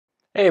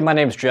Hey, my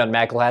name is John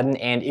McElhatton,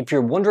 and if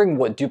you're wondering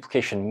what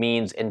duplication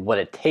means and what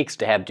it takes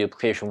to have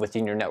duplication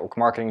within your network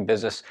marketing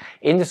business,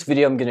 in this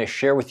video I'm going to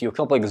share with you a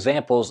couple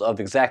examples of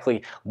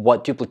exactly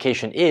what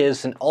duplication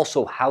is and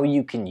also how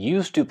you can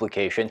use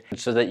duplication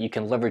so that you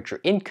can leverage your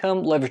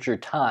income, leverage your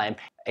time,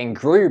 and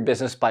grow your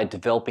business by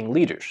developing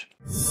leaders.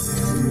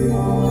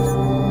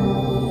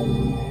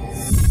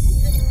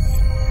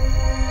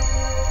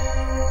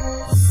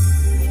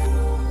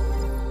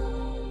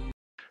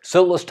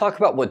 So let's talk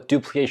about what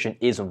duplication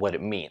is and what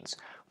it means.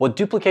 What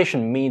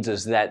duplication means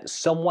is that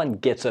someone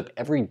gets up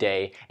every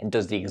day and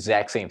does the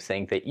exact same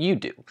thing that you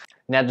do.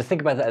 Now, to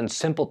think about that in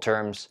simple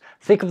terms,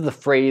 think of the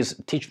phrase,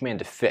 teach man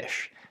to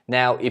fish.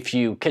 Now, if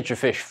you catch a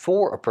fish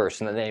for a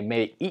person, then they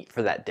may eat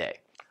for that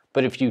day.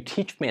 But if you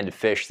teach man to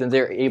fish, then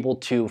they're able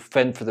to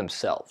fend for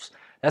themselves.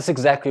 That's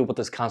exactly what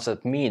this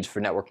concept means for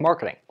network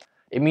marketing.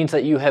 It means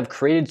that you have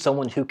created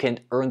someone who can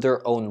earn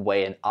their own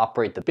way and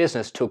operate the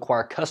business to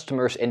acquire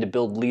customers and to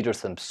build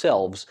leaders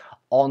themselves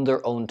on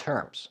their own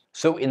terms.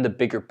 So in the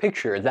bigger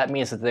picture, that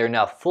means that they're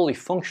now fully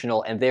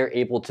functional and they're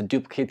able to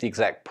duplicate the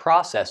exact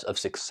process of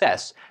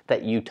success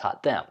that you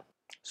taught them.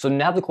 So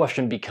now the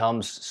question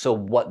becomes, so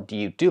what do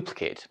you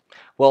duplicate?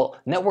 Well,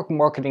 network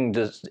marketing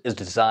is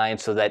designed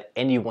so that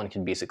anyone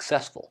can be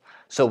successful.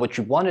 So what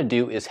you want to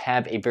do is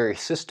have a very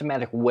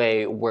systematic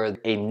way where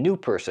a new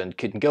person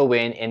can go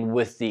in and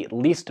with the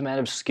least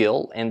amount of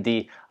skill and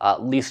the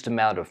least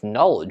amount of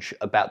knowledge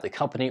about the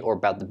company or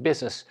about the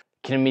business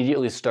can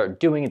immediately start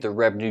doing the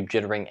revenue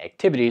generating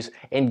activities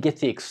and get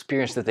the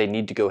experience that they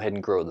need to go ahead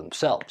and grow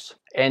themselves.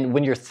 And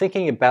when you're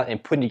thinking about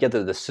and putting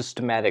together the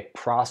systematic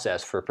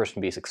process for a person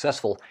to be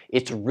successful,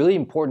 it's really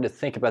important to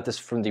think about this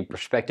from the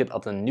perspective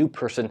of the new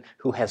person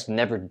who has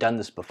never done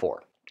this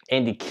before.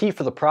 And the key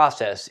for the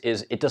process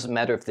is it doesn't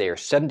matter if they are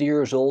 70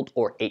 years old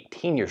or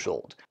 18 years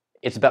old.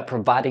 It's about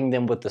providing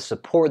them with the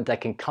support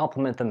that can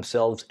complement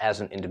themselves as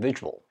an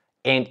individual.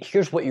 And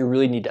here's what you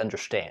really need to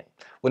understand.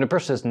 When a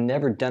person has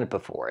never done it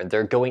before and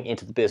they're going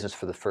into the business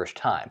for the first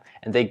time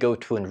and they go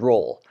to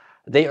enroll,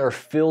 they are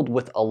filled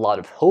with a lot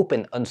of hope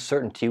and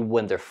uncertainty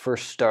when they're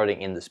first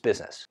starting in this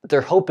business. They're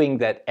hoping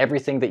that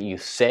everything that you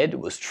said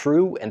was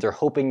true and they're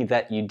hoping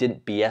that you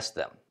didn't BS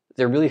them.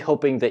 They're really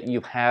hoping that you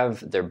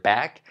have their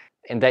back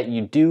and that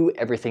you do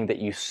everything that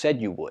you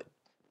said you would.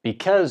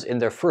 Because in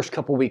their first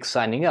couple weeks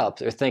signing up,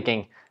 they're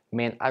thinking,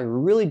 man, I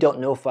really don't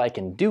know if I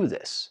can do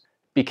this.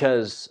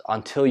 Because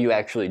until you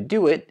actually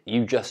do it,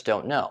 you just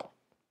don't know.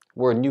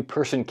 Where a new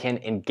person can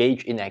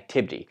engage in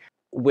activity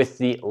with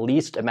the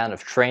least amount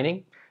of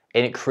training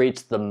and it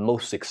creates the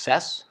most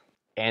success.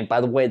 And by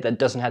the way, that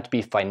doesn't have to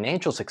be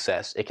financial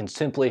success. It can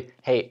simply,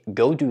 hey,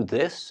 go do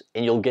this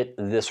and you'll get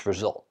this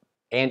result.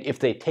 And if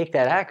they take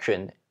that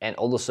action and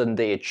all of a sudden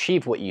they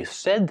achieve what you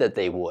said that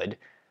they would,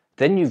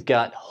 then you've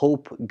got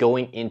hope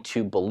going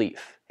into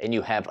belief and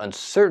you have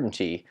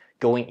uncertainty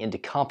going into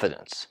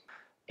confidence.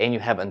 And you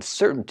have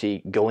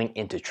uncertainty going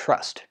into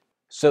trust.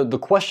 So the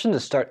question to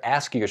start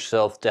asking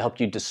yourself to help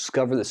you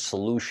discover the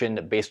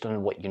solution based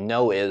on what you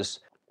know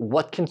is,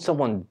 what can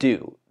someone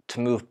do to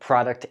move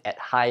product at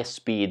high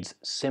speeds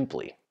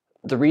simply?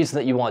 The reason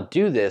that you want to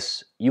do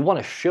this, you want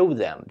to show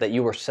them that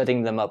you are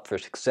setting them up for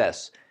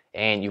success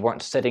and you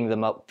aren't setting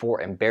them up for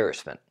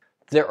embarrassment.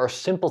 There are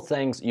simple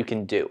things you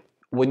can do.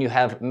 When you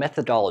have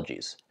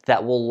methodologies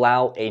that will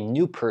allow a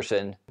new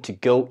person to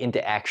go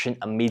into action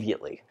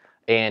immediately,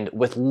 and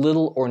with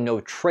little or no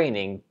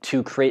training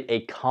to create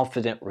a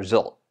confident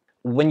result.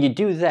 When you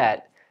do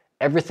that,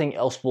 everything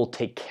else will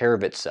take care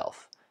of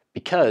itself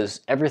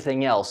because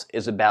everything else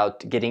is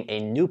about getting a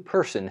new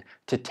person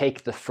to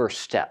take the first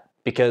step.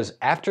 Because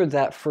after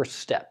that first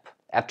step,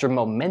 after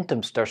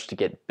momentum starts to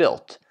get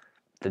built,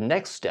 the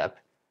next step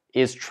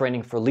is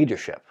training for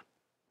leadership.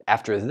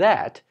 After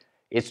that,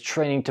 it's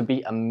training to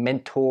be a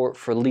mentor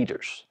for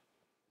leaders.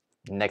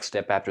 Next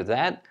step after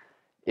that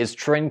is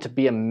training to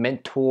be a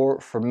mentor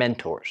for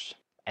mentors.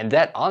 And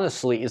that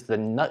honestly is the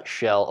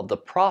nutshell of the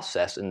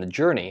process and the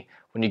journey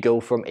when you go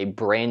from a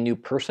brand new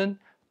person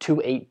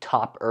to a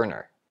top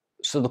earner.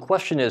 So the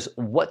question is,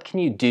 what can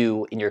you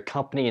do in your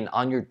company and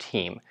on your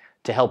team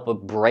to help a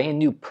brand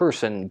new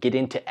person get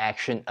into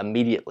action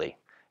immediately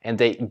and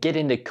they get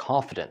into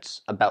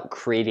confidence about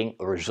creating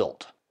a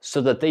result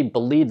so that they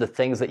believe the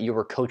things that you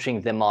are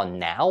coaching them on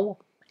now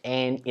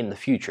and in the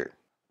future?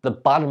 The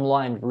bottom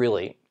line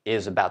really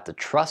is about the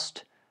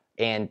trust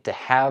and to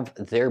have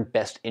their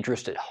best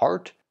interest at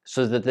heart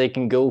so that they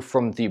can go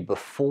from the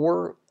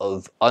before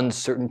of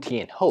uncertainty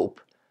and hope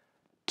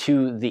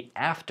to the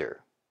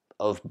after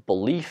of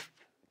belief,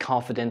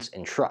 confidence,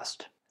 and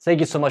trust. Thank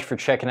you so much for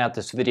checking out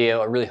this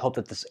video. I really hope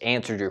that this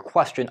answered your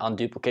question on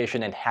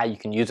duplication and how you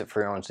can use it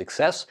for your own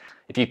success.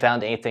 If you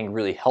found anything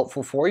really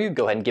helpful for you,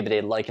 go ahead and give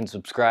it a like and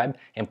subscribe.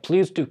 And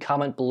please do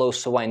comment below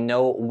so I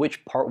know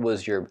which part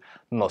was your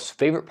most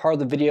favorite part of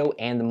the video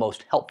and the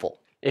most helpful.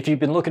 If you've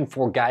been looking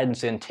for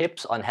guidance and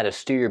tips on how to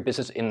steer your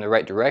business in the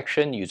right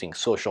direction using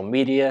social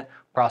media,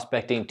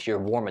 prospecting to your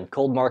warm and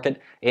cold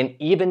market, and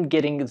even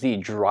getting the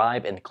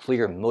drive and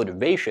clear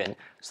motivation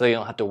so you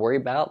don't have to worry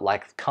about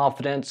lack of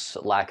confidence,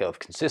 lack of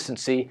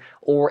consistency,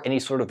 or any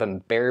sort of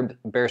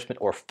embarrassment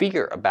or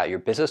fear about your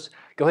business,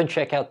 go ahead and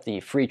check out the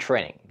free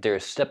training.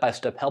 There's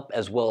step-by-step help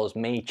as well as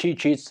many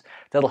cheat sheets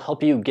that'll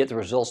help you get the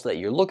results that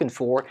you're looking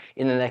for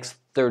in the next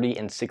 30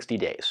 and 60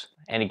 days.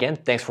 And again,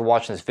 thanks for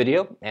watching this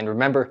video, and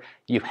remember,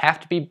 you have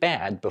to be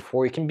bad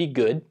before you can be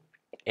good,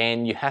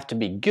 and you have to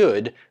be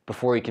good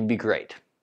before you can be great.